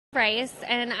Rice,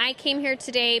 and I came here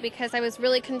today because I was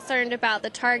really concerned about the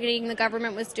targeting the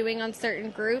government was doing on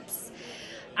certain groups.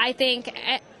 I think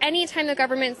anytime the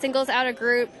government singles out a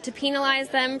group to penalize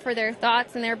them for their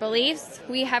thoughts and their beliefs,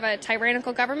 we have a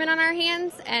tyrannical government on our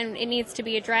hands, and it needs to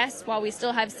be addressed while we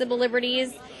still have civil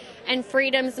liberties and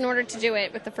freedoms in order to do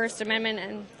it with the First Amendment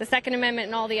and the Second Amendment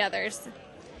and all the others.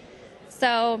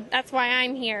 So that's why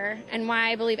I'm here and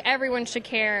why I believe everyone should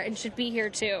care and should be here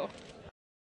too.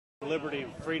 Liberty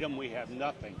and freedom, we have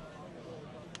nothing.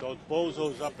 Those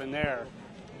bozos up in there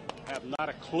have not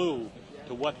a clue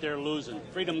to what they're losing.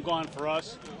 Freedom gone for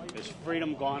us is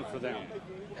freedom gone for them.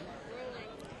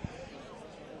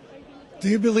 Do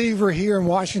you believe we're here in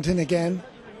Washington again?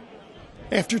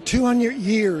 After 200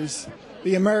 years,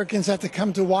 the Americans have to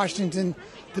come to Washington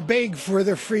to beg for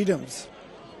their freedoms.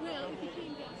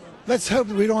 Let's hope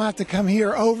that we don't have to come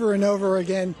here over and over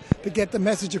again to get the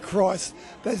message across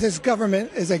that this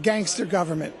government is a gangster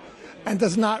government and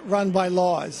does not run by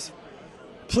laws.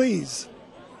 Please,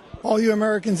 all you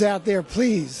Americans out there,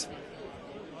 please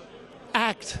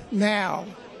act now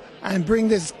and bring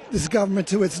this government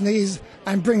to its knees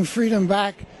and bring freedom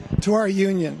back to our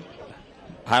union.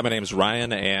 Hi, my name is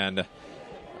Ryan, and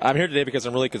I'm here today because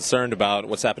I'm really concerned about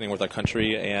what's happening with our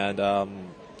country, and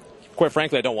quite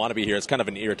frankly, I don't want to be here. It's kind of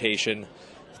an irritation.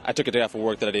 I took a day off of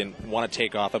work that I didn't want to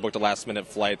take off. I booked a last-minute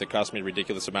flight that cost me a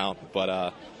ridiculous amount,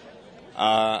 but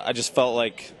I just felt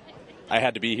like I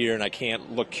had to be here, and I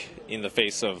can't look in the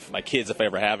face of my kids, if I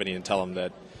ever have any, and tell them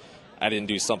that I didn't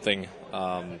do something,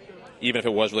 even if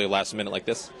it was really last minute like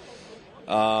this.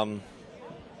 I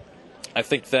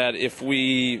think that if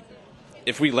we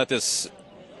let this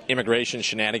immigration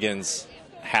shenanigans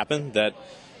happen, that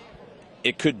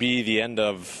it could be the end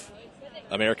of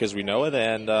America as we know it,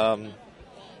 and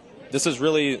this is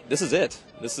it.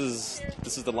 This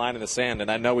is the line in the sand,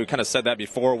 and I know we've kind of said that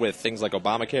before with things like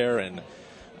Obamacare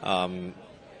and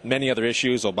many other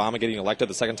issues, Obama getting elected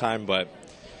the second time, but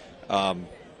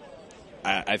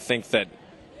I think that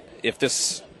if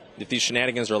these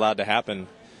shenanigans are allowed to happen,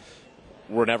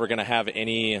 we're never going to have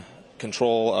any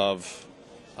control of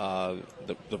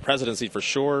the presidency for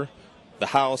sure, the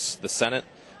House, the Senate.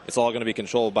 It's all going to be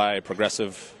controlled by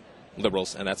progressive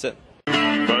liberals, and that's it.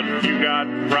 But you got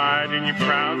pride and you're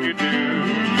proud you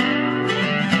do.